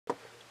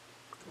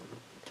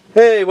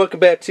Hey, welcome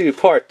back to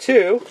part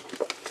 2.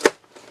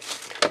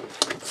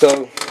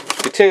 So,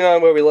 continuing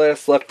on where we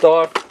last left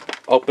off,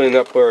 opening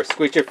up our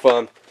Screecher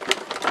from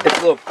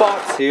its little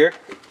box here.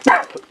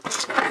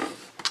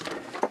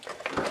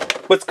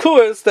 What's cool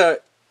is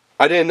that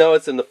I didn't know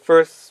it's in the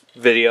first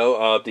video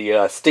of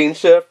the Steam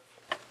Shift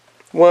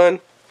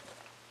one.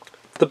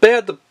 The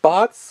back of the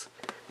box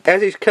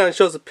actually kind of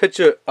shows a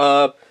picture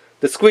of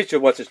the Screecher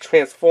once it's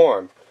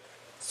transformed,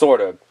 sort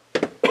of.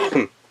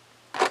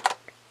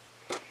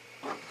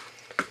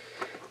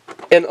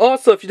 And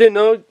also, if you didn't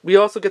know, we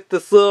also get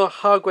this little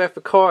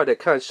holographic card that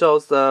kind of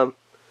shows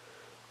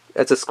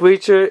it's a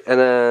Screecher, and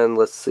then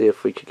let's see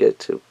if we could get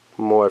to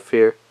Morph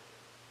here.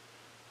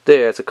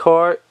 There, it's a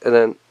card, and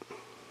then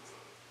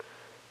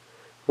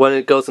when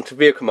it goes into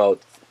vehicle mode.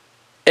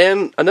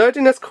 And another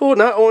thing that's cool,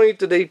 not only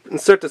do they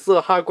insert this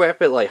little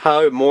holographic, like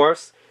how it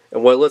morphs,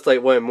 and what it looks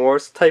like when it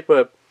morphs type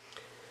of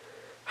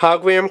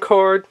hologram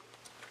card,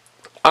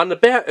 on the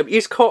back of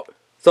each card,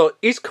 so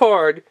each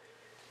card,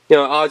 you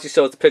know, obviously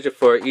shows a picture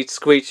for each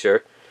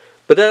Screecher.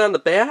 But then on the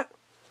back,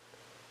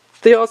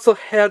 they also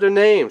have their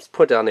names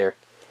put down there.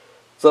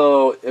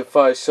 So if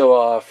I show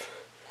off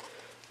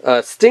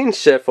Steam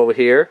Shift over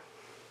here,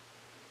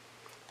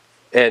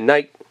 and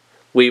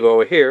NiGHTWEAVER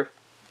over here,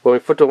 when we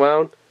flip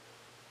around,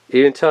 it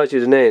even tells you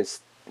the names.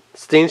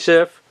 Steam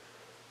Shift,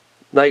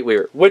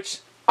 NiGHTWEAVER, which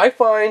I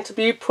find to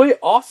be pretty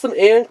awesome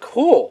and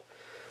cool.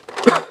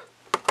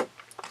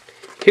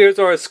 Here's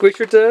our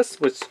Screecher disc,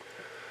 which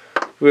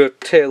we'll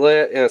tail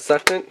that in a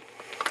second.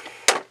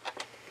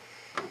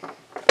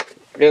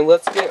 And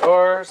let's get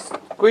our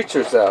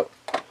Screechers out.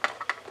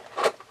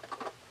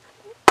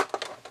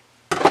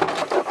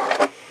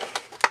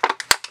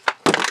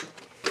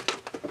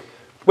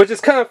 Which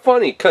is kind of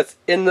funny, because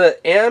in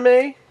the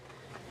anime,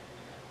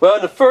 well,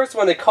 in the first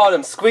one they called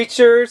them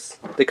Screechers.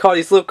 They called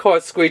these little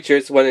cars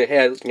Screechers when it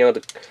had, you know,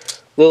 the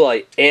little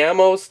like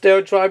ammo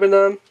still driving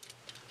them.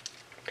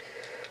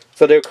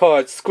 So they're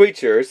called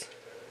Screechers.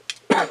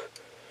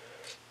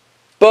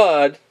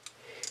 But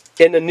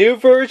in the new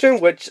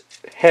version, which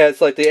has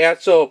like the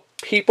actual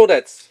people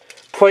that's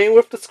playing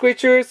with the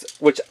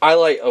Screechers, which I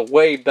like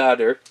way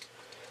better,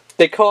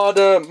 they call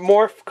them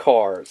Morph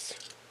cars.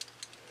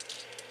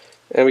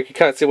 And we can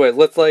kind of see what it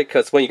looks like,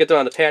 because when you get them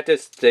on the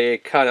package, they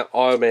kind of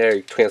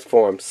automatically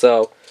transform.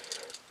 So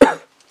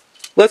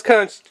let's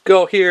kind of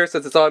go here,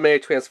 since it's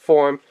automatically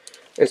transform,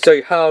 and show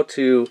you how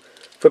to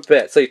flip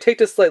that. So you take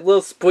this like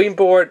little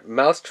springboard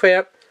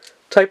mousetrap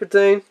type of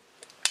thing.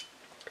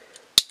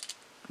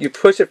 You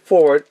push it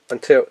forward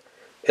until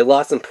it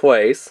locks in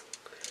place.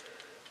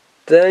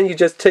 Then you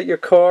just take your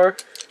car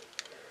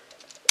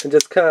and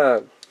just kind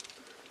of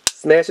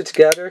smash it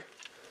together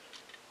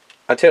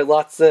until it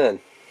locks in.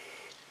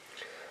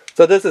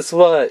 So this is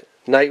what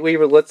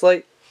NiGHTWEAVER looks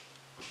like.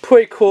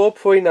 Pretty cool,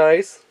 pretty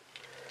nice.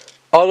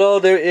 Although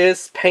there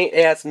is paint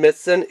ads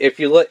missing, if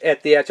you look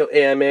at the actual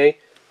anime,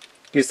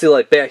 you see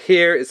like back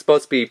here it's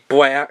supposed to be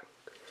black,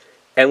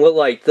 and look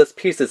like this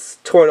piece is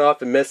torn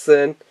off and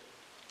missing.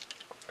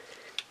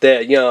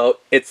 That, you know,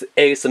 it's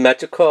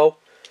asymmetrical.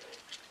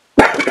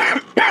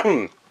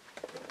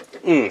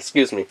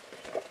 Excuse me.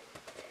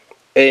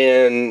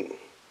 And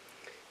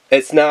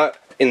it's not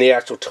in the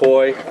actual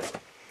toy.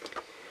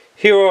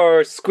 Here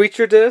are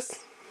Screecher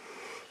discs.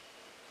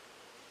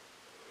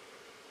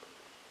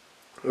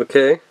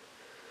 Okay.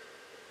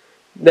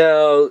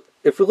 Now,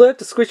 if we look at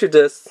the Screecher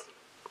discs,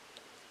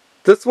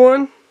 this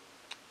one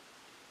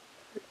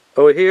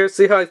over here,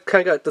 see how I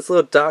kind of got this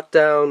little dot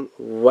down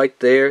right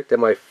there that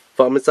my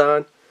thumb is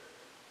on?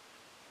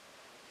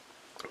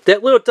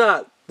 That little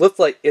dot looks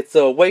like it's a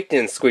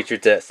awakened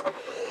Screecher disc.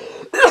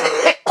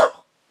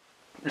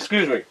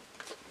 Excuse me.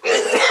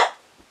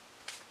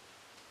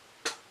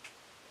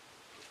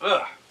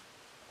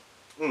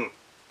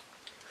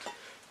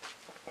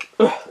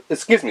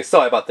 Excuse me,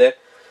 sorry about that.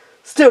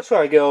 Still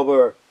trying to get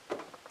over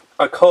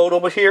a cold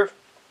over here.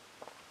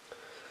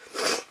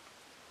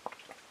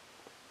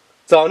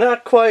 So I'm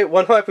not quite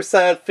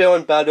 100%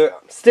 feeling better.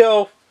 I'm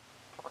still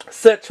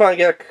sick, trying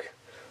to get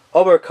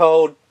over a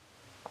cold.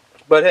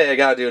 But hey, I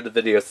gotta do the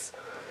videos,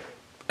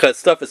 because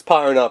stuff is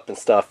powering up and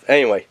stuff.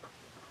 Anyway.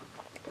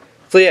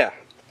 So yeah.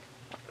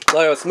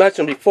 Like I was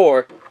mentioning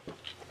before,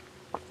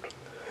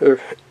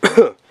 this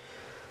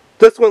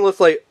one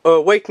looks like an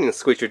awakening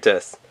Screecher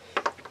disc.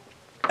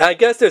 And I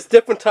guess there's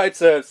different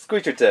types of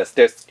Screecher discs.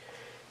 There's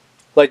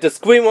like this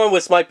green one,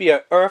 which might be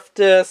an earth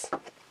disc.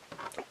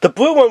 The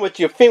blue one,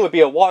 which you think would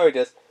be a water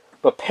disc,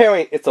 but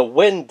apparently it's a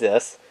wind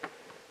disc.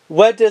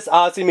 Red disc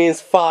obviously means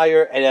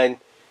fire, and then,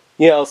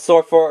 you know,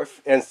 so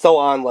forth and so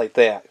on, like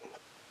that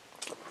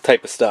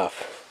type of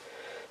stuff.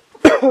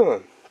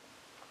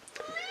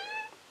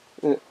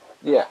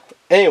 Yeah.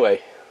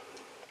 Anyway.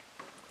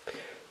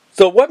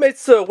 So what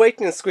makes the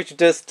awakening Screecher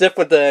disc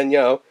different than, you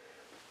know,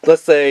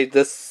 let's say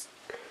this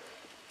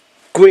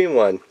green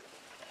one?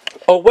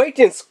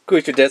 Awakening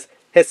Screecher disc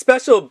has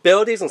special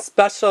abilities and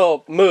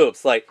special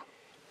moves. Like,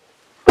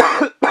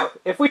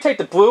 if we take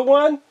the blue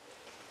one,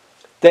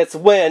 that's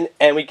wind,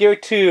 and we give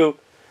it to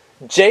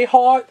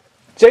Jayhawk,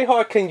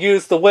 Jayhawk can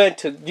use the wind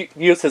to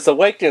use his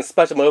Awakening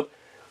special move,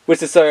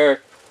 which is a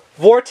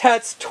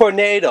Vortex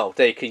Tornado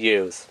that he could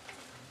use.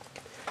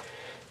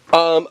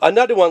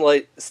 Another one,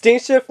 like Steam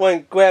Shift, when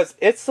it grabs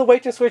its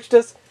Awakening Screecher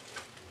Disc,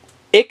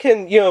 it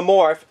can,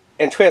 morph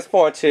and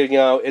transform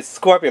to, its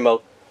Scorpion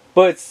mode.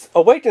 But its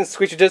Awakening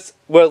Screecher Disc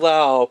will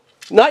allow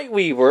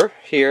NiGHTWEAVER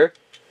here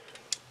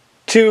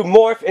to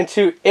morph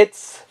into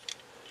its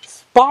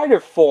spider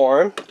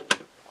form,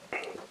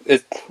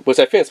 which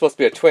I think is supposed to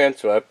be a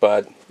Tarantula,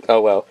 but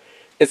oh well.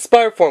 Its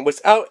spider form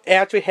without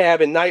actually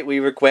having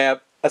NiGHTWEAVER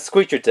grab a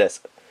Screecher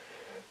Disc.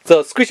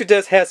 So Screecher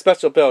Disc has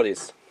special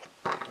abilities.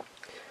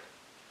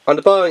 On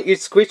the bottom of each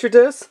Screecher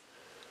Disc,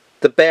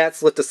 the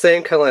bats look the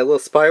same, kind of like a little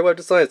spiderweb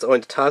design. It's only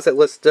the top that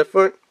looks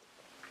different.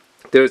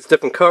 There's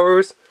different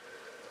colors.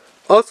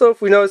 Also,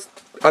 if we notice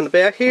on the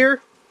back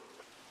here,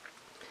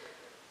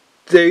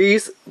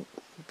 these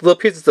little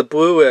pieces of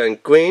blue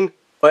and green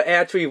are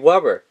actually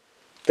rubber.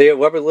 They are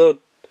rubber little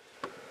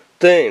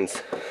things,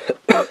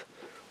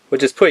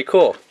 which is pretty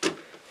cool.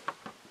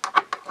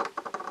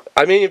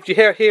 I mean, if you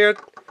have here,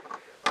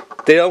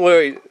 they don't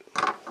really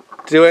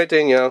do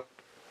anything,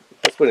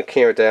 Let's put the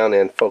camera down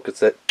and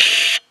focus it.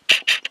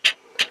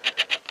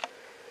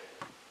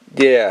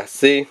 Yeah,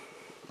 see?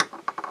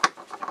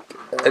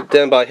 And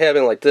then by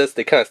having like this,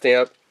 they kind of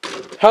stand up.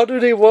 How do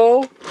they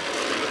roll?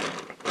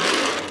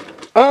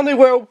 They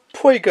roll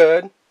pretty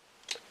good.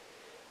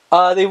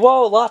 They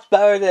roll a lot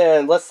better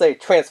than, let's say,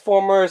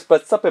 Transformers,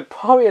 but something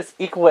probably as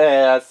equal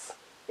as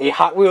a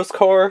Hot Wheels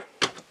car.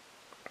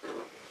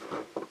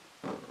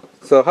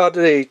 So how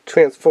do they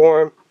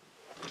transform?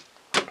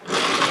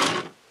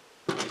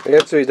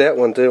 Actually, that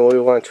one didn't really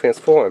want to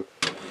transform.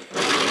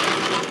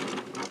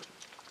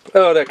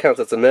 Oh, that counts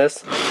as a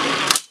miss.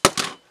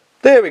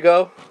 There we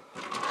go.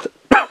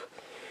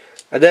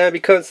 And then it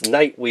becomes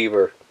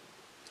NiGHTWEAVER,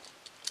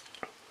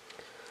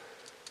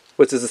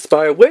 which is a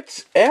spider.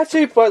 Which,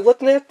 actually, by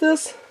looking at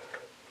this,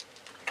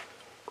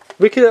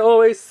 we can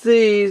always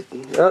see...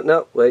 Oh,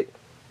 no, wait.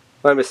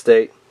 My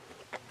mistake.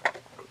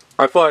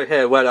 I thought I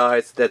had wet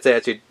eyes. That's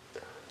actually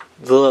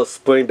the little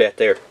spring back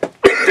there.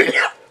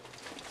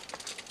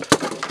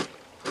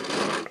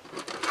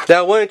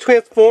 Now, when it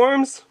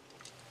transforms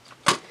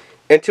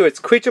into its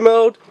creature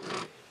mode,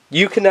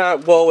 you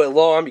cannot roll it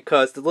along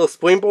because the little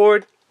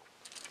springboard,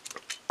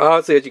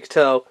 honestly, as you can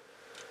tell,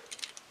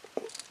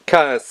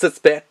 kind of sits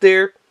back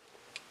there.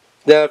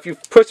 Now, if you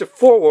push it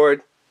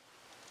forward,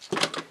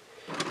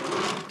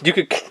 you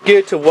could get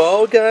it to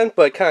roll again,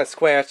 but it kind of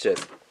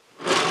scratches.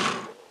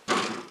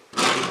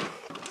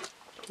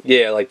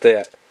 Yeah, like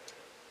that.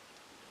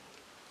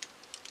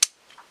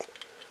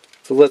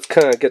 So let's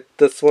kind of get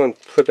this one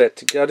put back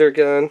together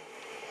again.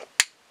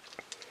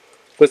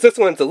 But this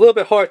one's a little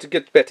bit hard to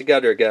get back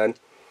together again.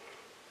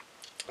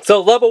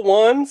 So level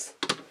 1s,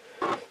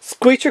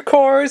 Screecher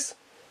cars,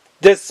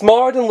 they're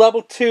smaller than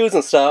level 2s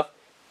and stuff.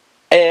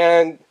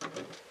 And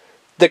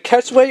the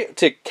catch rate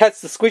to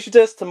catch the Screecher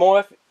Disc to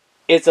morph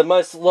is a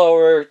much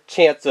lower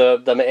chance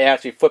of them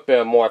actually flipping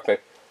and morphing.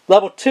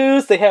 Level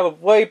 2s, they have a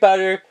way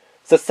better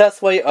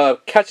success rate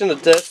of catching the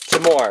disc to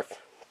morph.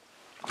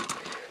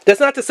 That's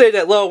not to say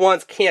that level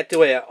 1s can't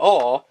do it at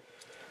all,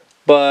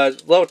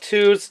 but level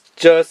 2s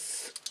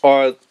just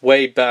are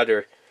way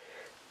better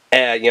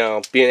at,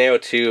 being able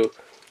to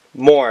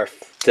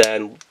morph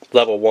than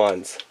level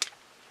 1s.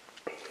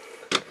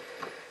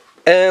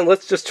 And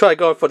let's just try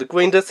going for the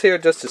green disc here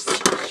just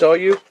to show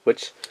you,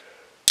 which,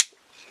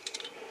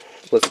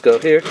 let's go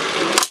here.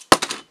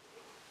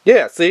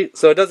 Yeah, see,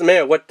 so it doesn't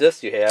matter what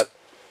disc you have.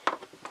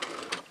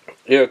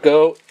 Here we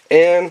go,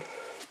 and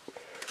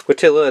we'll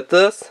take a look at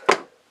this.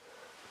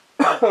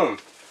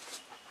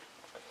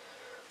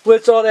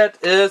 Which all that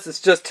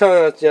is just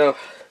telling us,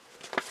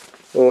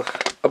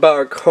 about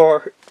our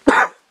car.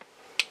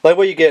 Like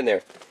what you get in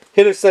there.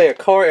 Here they're saying a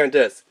car and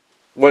disc.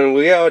 When in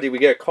reality we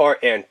get a car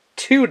and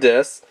 2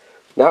 discs,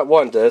 not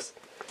 1 disc.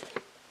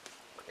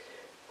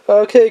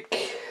 Okay,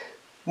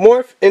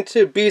 morph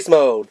into beast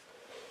mode.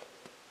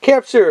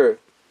 Capture.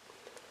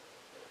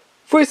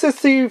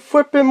 360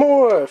 flip and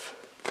morph.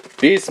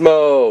 Beast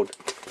mode.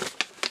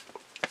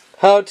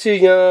 How to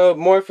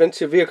morph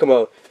into vehicle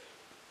mode.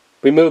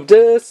 Remove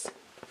this,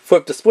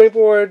 flip the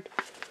springboard,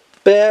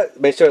 bat,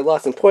 make sure it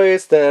locks in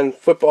place, then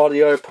flip all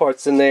the other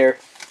parts in there.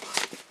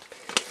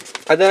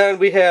 And then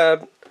we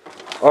have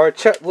our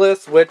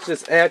checklist, which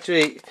is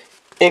actually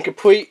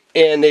incomplete,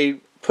 and they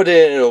put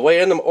it in a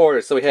random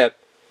order. So we have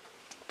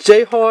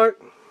Jayhawk.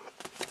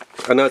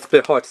 I know it's a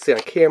bit hard to see on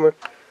camera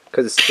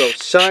because it's so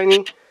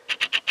shiny.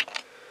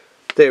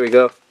 There we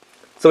go.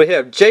 So we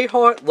have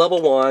Jayhawk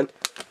level 1,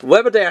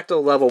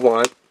 Webadactyl level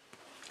 1,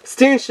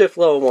 Steam Shift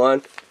level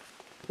 1,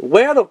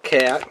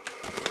 Rattlecat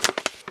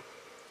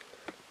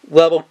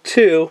level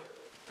 2,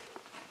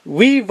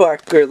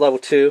 REViEW level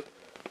 2,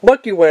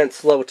 Monkey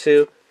Wrench level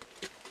 2,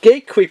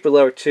 Gatekeeper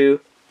level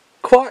 2,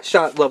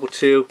 Quadshot level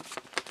 2,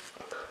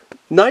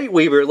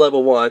 NiGHTWEAVER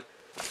level 1,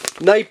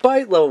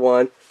 Nightbite level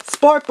 1,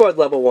 Sparkbud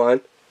level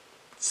 1,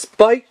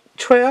 Spike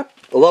Trap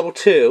level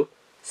 2,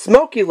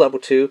 Smokey level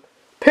 2,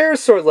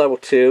 Parasaur level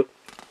 2,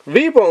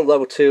 V-Bone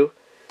Level 2,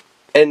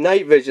 and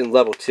Night Vision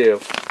Level 2.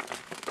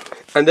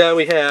 And then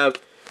we have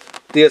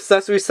the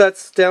accessory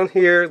sets down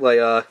here,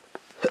 like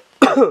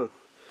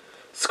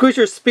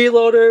Screecher Speed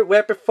Loader,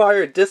 Rapid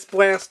Fire Disc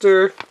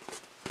Blaster.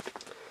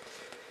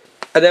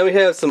 And then we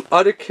have some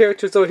other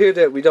characters over here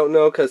that we don't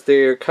know because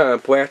they're kind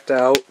of blacked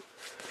out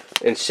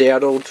and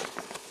shadowed.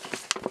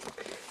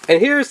 And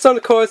here's some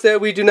of the cards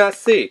that we do not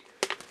see.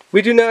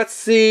 We do not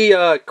see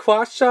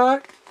Quad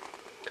Shot,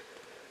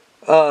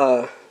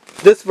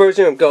 this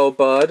version of Gold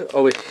Bud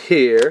over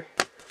here,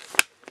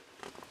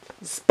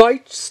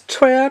 Spike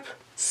Trap,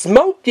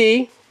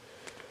 Smokey,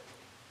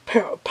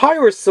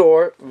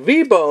 Pyrosaur,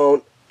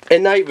 V-Bone,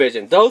 and Night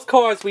Vision. Those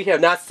cards we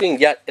have not seen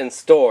yet in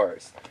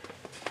stores.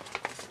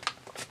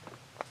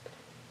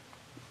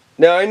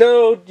 Now I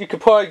know you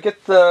could probably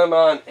get them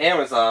on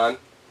Amazon,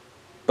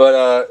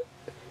 but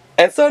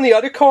and some of the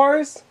other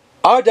cards,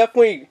 I'll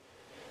definitely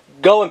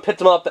go and pick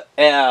them up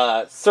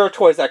at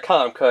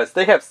SirToys.com because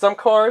they have some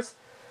cards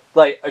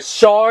like a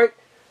shark,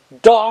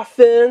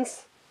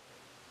 dolphins,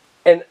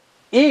 and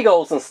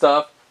eagles and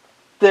stuff.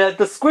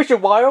 The Screecher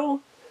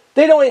Wild,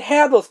 they don't even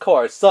have those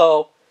cards.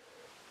 So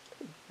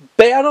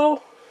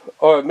Battle,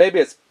 or maybe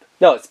it's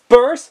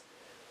Burst,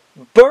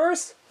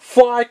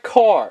 Fly,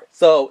 Car.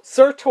 So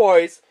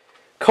SirToys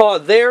call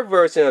their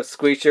version of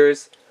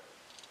Screechers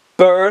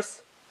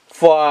Burst,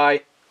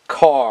 Fly,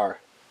 Car.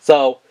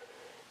 So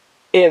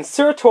in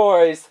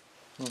SirToys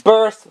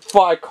Burst,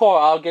 Fly, Car,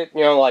 I'll get,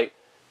 you know, like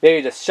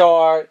maybe the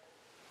shark,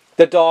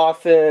 the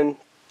dolphin,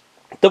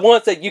 the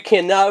ones that you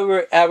can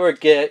never ever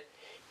get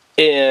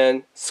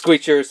in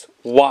Screechers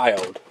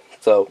Wild.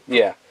 So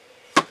yeah.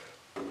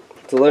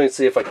 So let me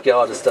see if I can get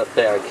all this stuff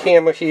back on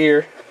camera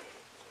here.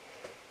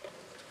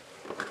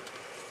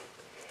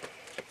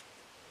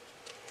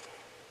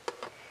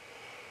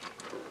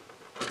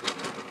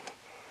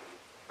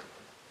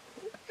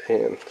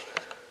 And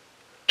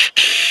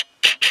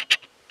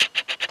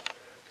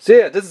so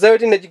yeah, this is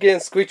everything that you get in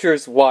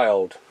Screechers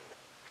Wild.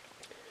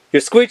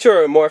 Your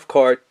Screecher or Morph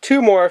card,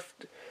 2 Morph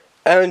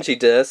energy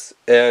discs,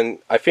 and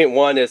I think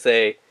one is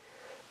a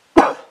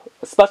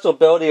special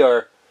ability,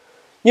 or,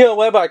 you know,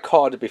 whatever I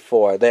called it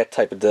before, that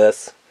type of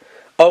disc.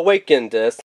 Awaken disc.